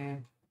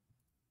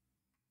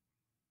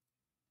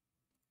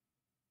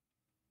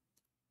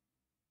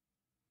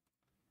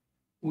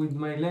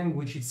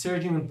language. It's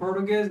searching in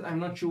Portuguese. I'm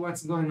not sure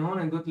what's going on.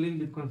 I got a little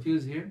bit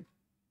confused here.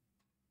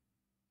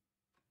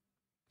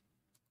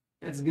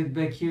 Let's get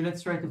back here.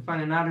 Let's try to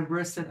find another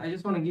bracelet. I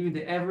just want to give you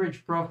the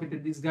average profit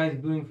that this guy is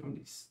doing from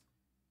this.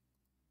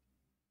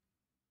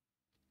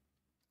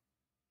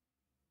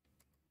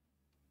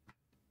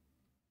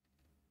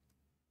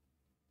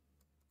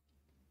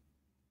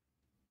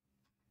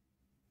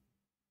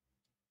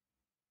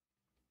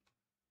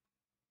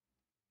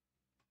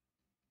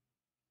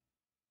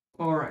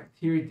 All right,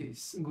 here it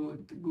is.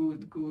 Good.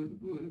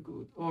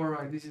 All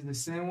right, this is the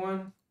same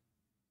one.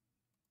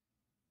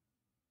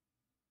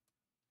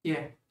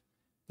 Yeah,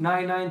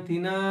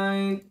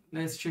 $9.99.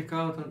 Let's check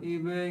out on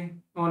eBay.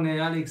 On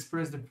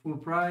AliExpress, the full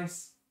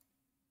price.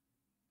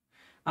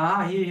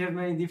 Here you have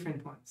many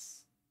different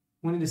ones.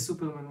 We need the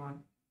Superman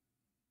one.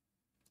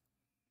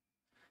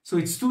 So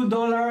it's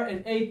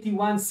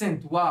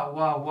 $2.81.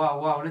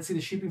 Wow. Let's see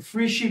the shipping.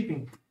 Free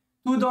shipping.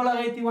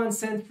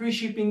 $2.81 free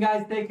shipping,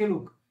 guys. Take a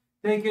look.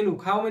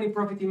 How many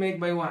profit he make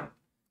by one?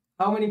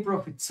 How many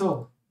profit?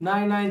 So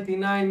 $9.99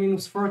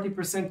 minus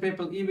 40%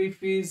 PayPal eBay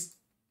fees,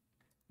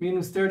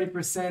 minus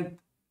 30%,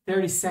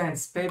 30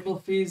 cents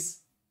PayPal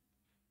fees.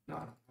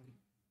 No.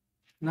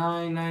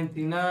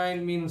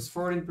 $9.99 minus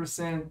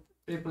 14%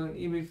 PayPal and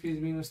eBay fees,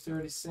 minus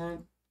 30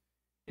 cents.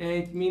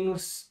 8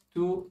 minus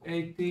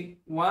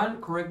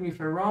 281. Correct me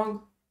if I'm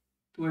wrong.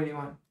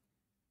 281.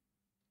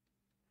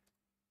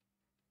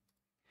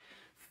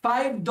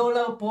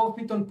 $5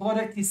 profit on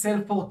product he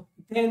sell for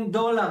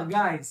 $10,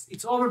 guys.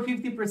 It's over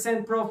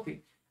 50%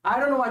 profit. I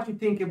don't know what you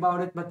think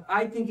about it, but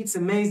I think it's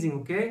amazing,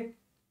 okay?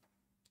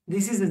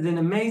 This is an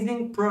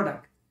amazing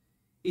product.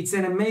 It's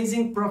an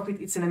amazing profit.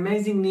 It's an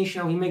amazing niche.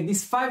 Now he make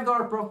this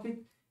 $5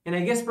 profit, and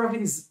I guess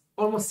profit is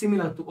almost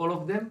similar to all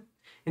of them.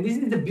 And this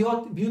is the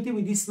beauty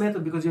with this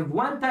method, because you have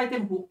one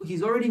title who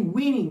he's already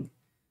winning.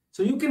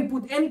 So you can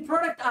put any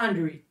product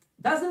under it.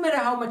 Doesn't matter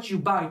how much you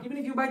buy it. Even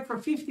if you buy it for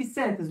 50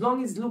 cents, as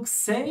long as it looks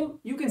same,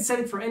 you can sell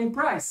it for any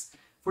price,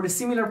 for the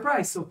similar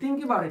price. So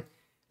think about it.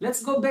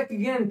 Let's go back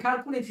again and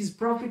calculate his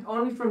profit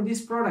only from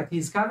this product.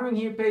 He's covering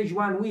here page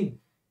 1 with.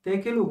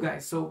 Take a look,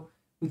 guys. So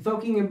we're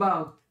talking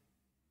about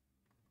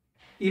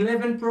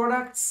 11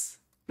 products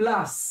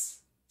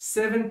plus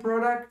 7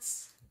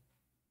 products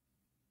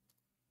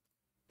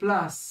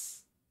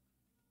plus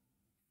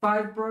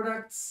 5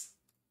 products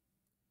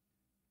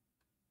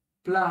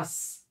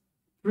plus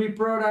 3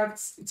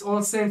 products. It's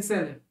all same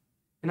seller.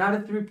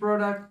 Another 3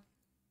 product,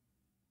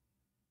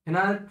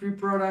 another 3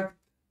 product,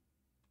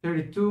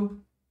 32,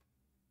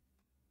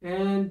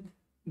 and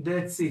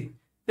that's it.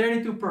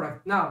 32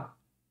 product. Now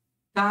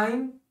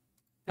time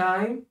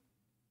 $5,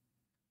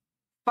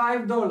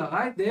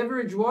 right? The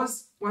average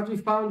was, what we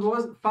found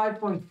was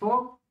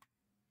 5.4.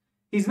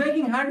 He's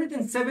making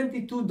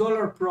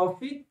 $172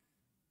 profit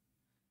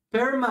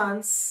per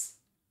month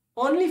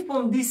only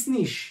from this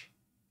niche.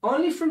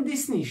 Only from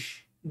this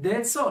niche.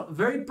 That's all.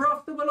 Very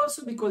profitable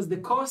also because the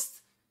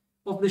cost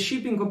of the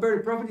shipping compared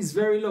to profit is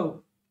very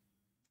low.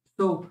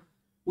 So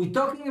we're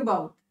talking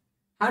about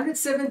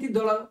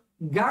 $170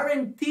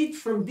 guaranteed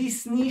from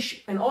this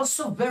niche, and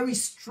also very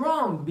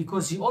strong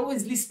because you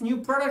always list new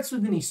products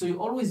with the niche, so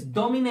you always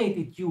dominate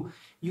it.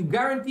 You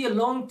guarantee a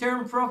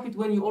long-term profit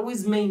when you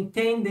always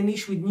maintain the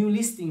niche with new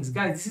listings.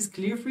 Guys, this is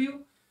clear for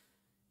you?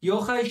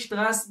 Yochai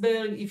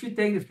Strasberg, if you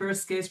take the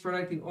first case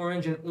product in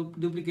orange and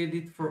duplicate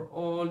it for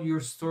all your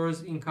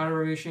stores in color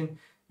variation,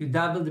 you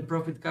double the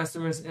profit,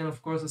 customers, and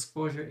of course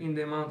exposure in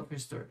the amount of your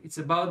store. It's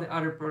about the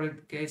other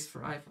product case for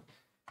iPhone.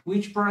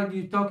 Which product are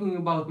you talking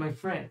about, my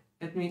friend?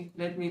 Let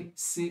me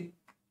see.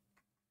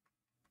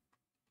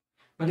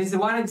 But it's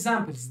one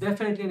example. It's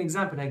definitely an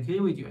example. I agree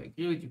with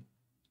you.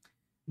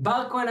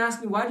 Balcoin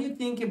asked me, what do you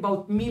think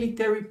about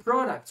military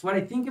products? What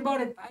I think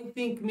about it, I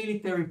think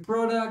military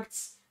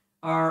products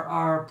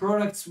are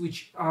products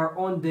which are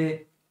on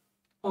the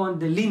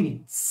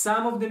limit.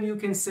 Some of them you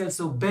can sell,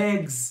 so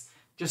bags,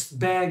 just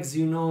bags,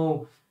 you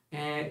know,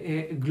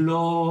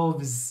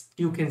 gloves,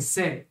 you can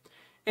sell.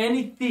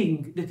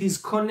 Anything that is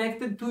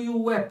connected to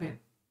your weapon,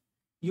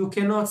 you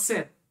cannot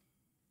sell.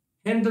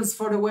 Handles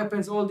for the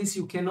weapons, all this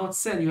you cannot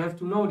sell. You have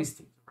to know these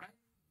things, right?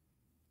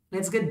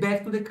 Let's get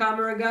back to the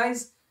camera,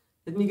 guys.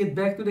 Let me get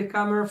back to the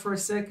camera for a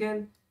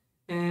second,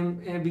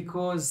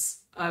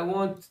 because I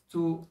want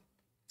to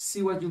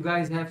see what you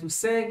guys have to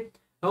say.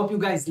 I hope you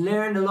guys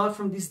learned a lot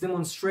from this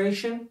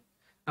demonstration.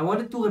 I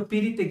wanted to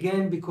repeat it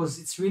again because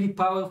it's really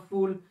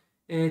powerful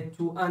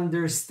to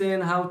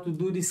understand how to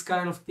do this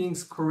kind of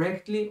things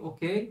correctly,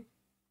 okay?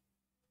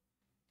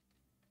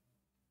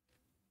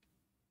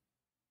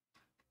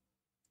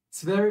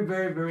 It's very,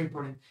 very, very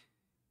important.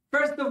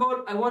 First of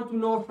all, I want to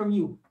know from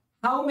you,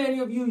 how many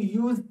of you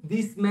used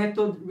this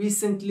method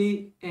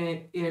recently,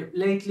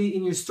 lately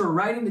in your store?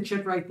 Write in the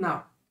chat right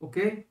now,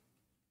 okay?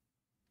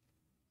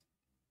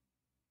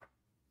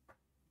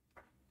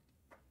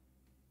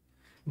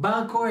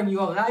 Barco, and you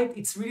are right,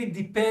 it really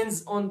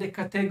depends on the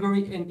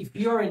category and if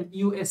you're an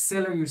US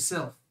seller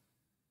yourself.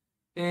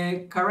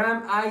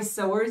 Karam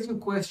Aisa, where is your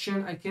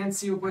question? I can't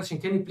see your question.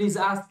 Can you please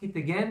ask it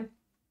again?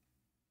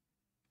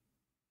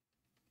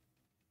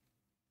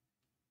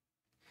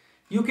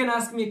 You can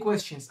ask me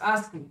questions.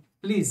 Ask me.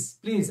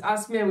 Please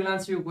ask me. I will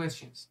answer your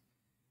questions.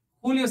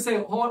 Julio say,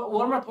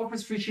 Walmart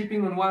offers free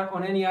shipping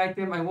on any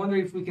item. I wonder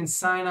if we can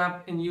sign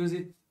up and use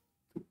it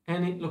to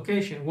any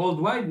location.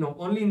 Worldwide? No,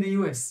 only in the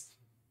US.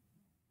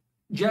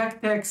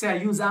 Jack Tech say, I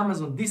use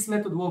Amazon. This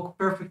method works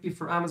perfectly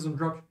for Amazon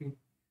dropshipping.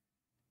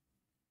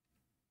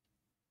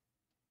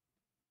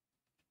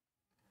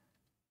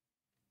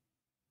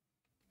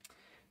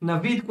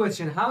 Navid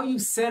question, how you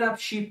set up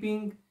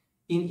shipping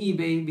in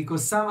eBay,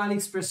 because some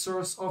AliExpress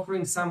stores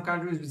offering some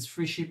countries with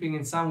free shipping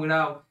and some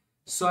without.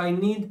 So I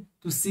need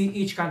to see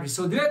each country.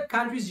 So there are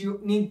countries you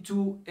need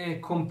to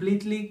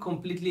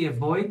completely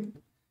avoid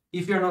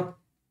if you're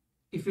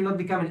not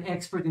become an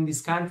expert in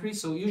this country.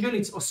 So usually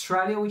it's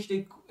Australia, which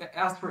they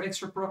ask for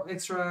extra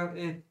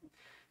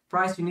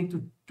price. You need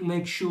to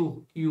make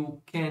sure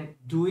you can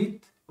do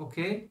it,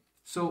 okay?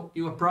 So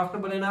you are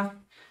profitable enough.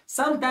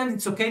 Sometimes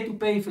it's okay to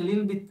pay for a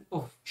little bit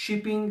of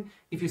shipping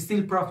if you're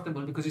still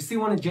profitable, because you still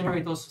want to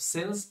generate also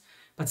sales.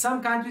 But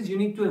some countries you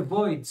need to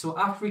avoid. So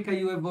Africa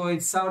you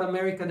avoid, South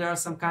America, there are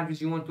some countries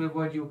you want to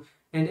avoid.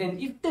 And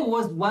if there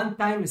was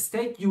one-time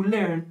mistake, you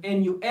learn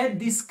and you add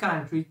this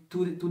country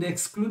to the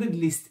excluded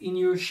list in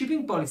your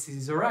shipping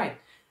policies, all right?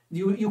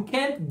 You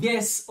can't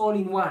guess all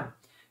in one.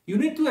 You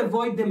need to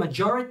avoid the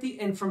majority,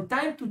 and from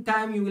time to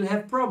time you will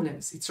have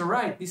problems. It's all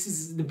right. This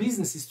is the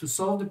business, is to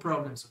solve the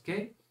problems,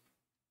 okay?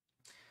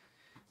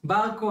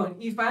 Balcon,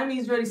 if I'm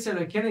Israeli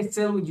seller, can I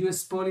sell with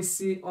US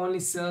policy, only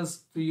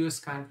sells to US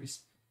countries?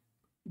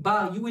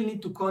 But you will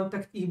need to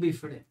contact eBay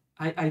for that.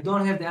 I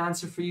don't have the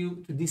answer for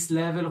you to this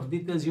level of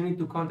details. You need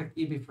to contact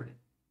eBay for that.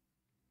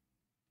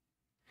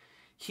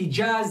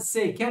 Hijaz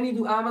say, can you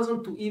do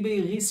Amazon to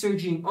eBay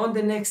researching on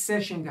the next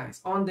session,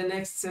 guys? On the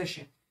next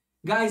session.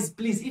 Guys,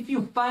 please, if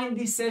you find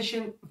this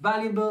session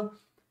valuable,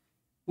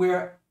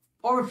 we're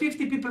over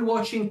 50 people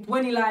watching,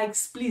 20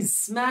 likes, please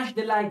smash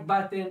the like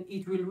button.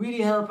 It will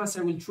really help us.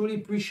 I will truly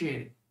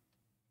appreciate it.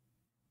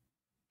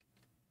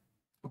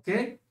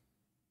 Okay?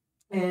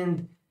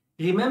 And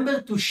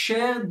remember to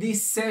share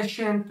this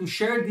session, to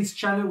share this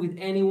channel with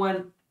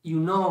anyone you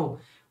know.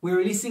 We're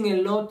releasing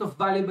a lot of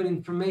valuable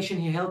information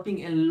here,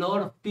 helping a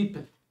lot of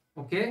people.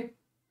 Okay?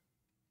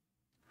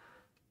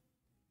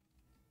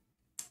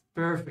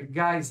 Perfect,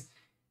 guys.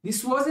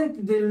 This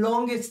wasn't the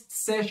longest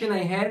session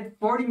I had,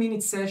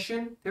 40-minute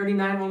session,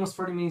 39, almost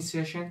 40-minute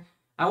session.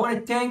 I want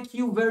to thank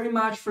you very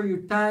much for your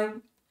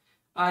time.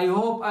 I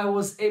hope I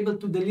was able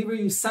to deliver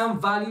you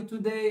some value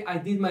today. I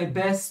did my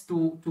best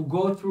to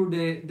go through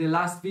the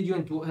last video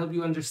and to help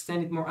you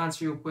understand it more,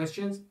 answer your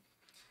questions.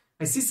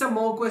 I see some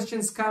more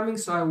questions coming,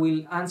 so I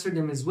will answer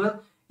them as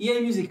well. EA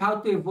Music, how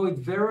to avoid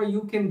Vera.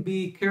 You can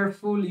be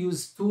careful,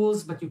 use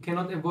tools, but you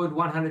cannot avoid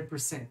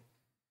 100%.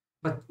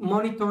 But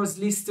monitors,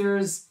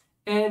 listers,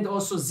 and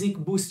also Zik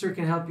Booster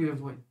can help you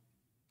avoid.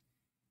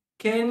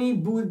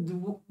 Kenny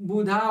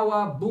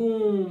Budhawa,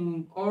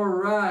 boom. All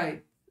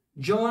right.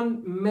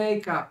 John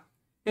Makeup.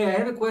 Hey, I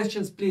have a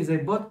question, please. I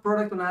bought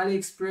product on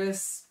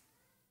AliExpress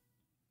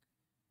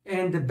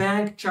and the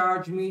bank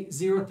charged me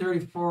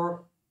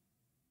 0.34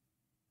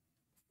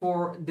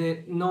 for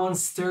the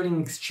non-sterling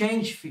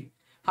exchange fee.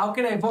 How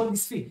can I avoid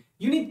this fee?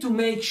 You need to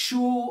make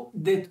sure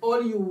that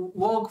all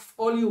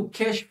your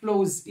cash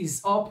flows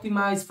is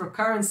optimized for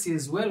currency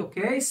as well,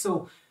 okay?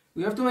 So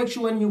you have to make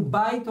sure when you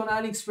buy it on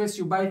AliExpress,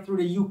 you buy it through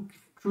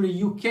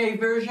the UK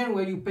version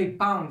where you pay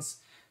pounds.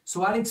 So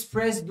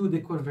AliExpress do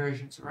the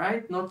conversions,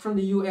 right? Not from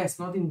the US,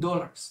 not in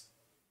dollars.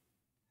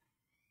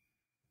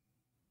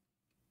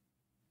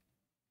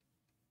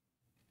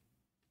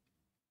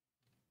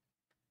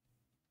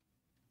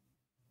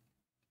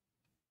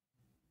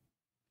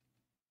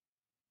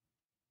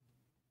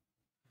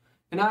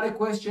 Another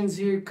questions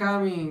here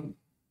coming.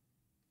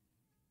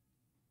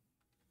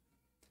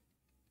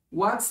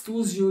 What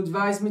tools you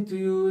advise me to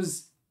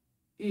use?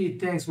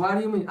 Thanks. What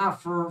do you mean?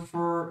 For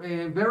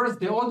various,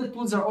 all the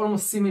tools are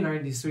almost similar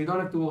in this, so you don't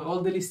have to worry. All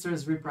the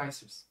listers,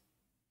 repricers.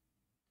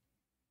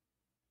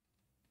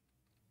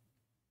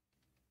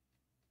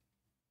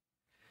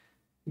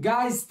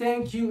 Guys,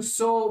 thank you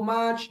so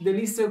much. The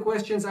lister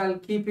questions, I'll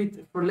keep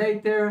it for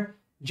later.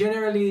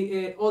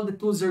 Generally, all the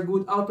tools are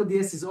good.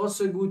 AutoDS is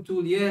also a good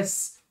tool.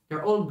 Yes,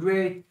 they're all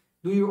great.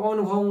 Do your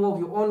own homework,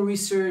 your own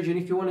research, and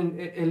if you want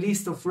a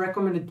list of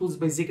recommended tools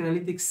by Zik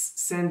Analytics,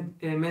 send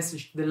a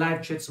message to the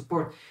live chat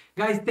support.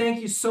 Guys,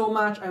 thank you so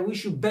much. I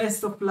wish you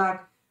best of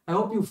luck. I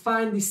hope you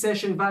find this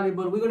session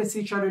valuable. We're going to see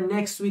each other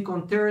next week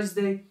on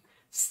Thursday.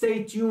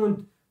 Stay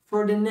tuned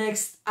for the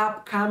next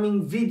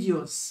upcoming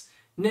videos.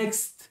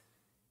 This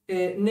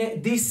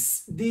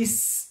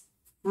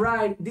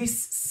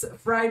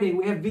Friday,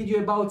 we have video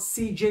about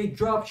CJ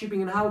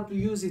dropshipping and how to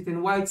use it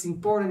and why it's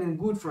important and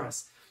good for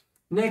us.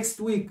 Next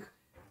week,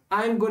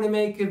 I'm going to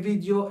make a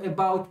video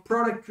about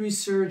product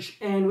research,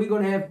 and we're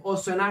going to have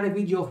also another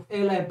video of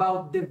Ella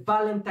about the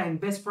Valentine,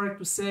 best product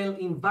to sell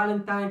in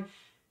Valentine.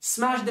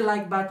 Smash the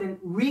like button,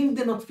 ring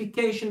the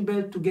notification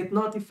bell to get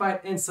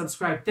notified, and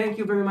subscribe. Thank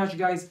you very much,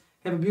 guys.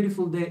 Have a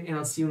beautiful day, and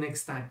I'll see you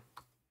next time.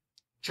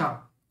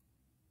 Ciao.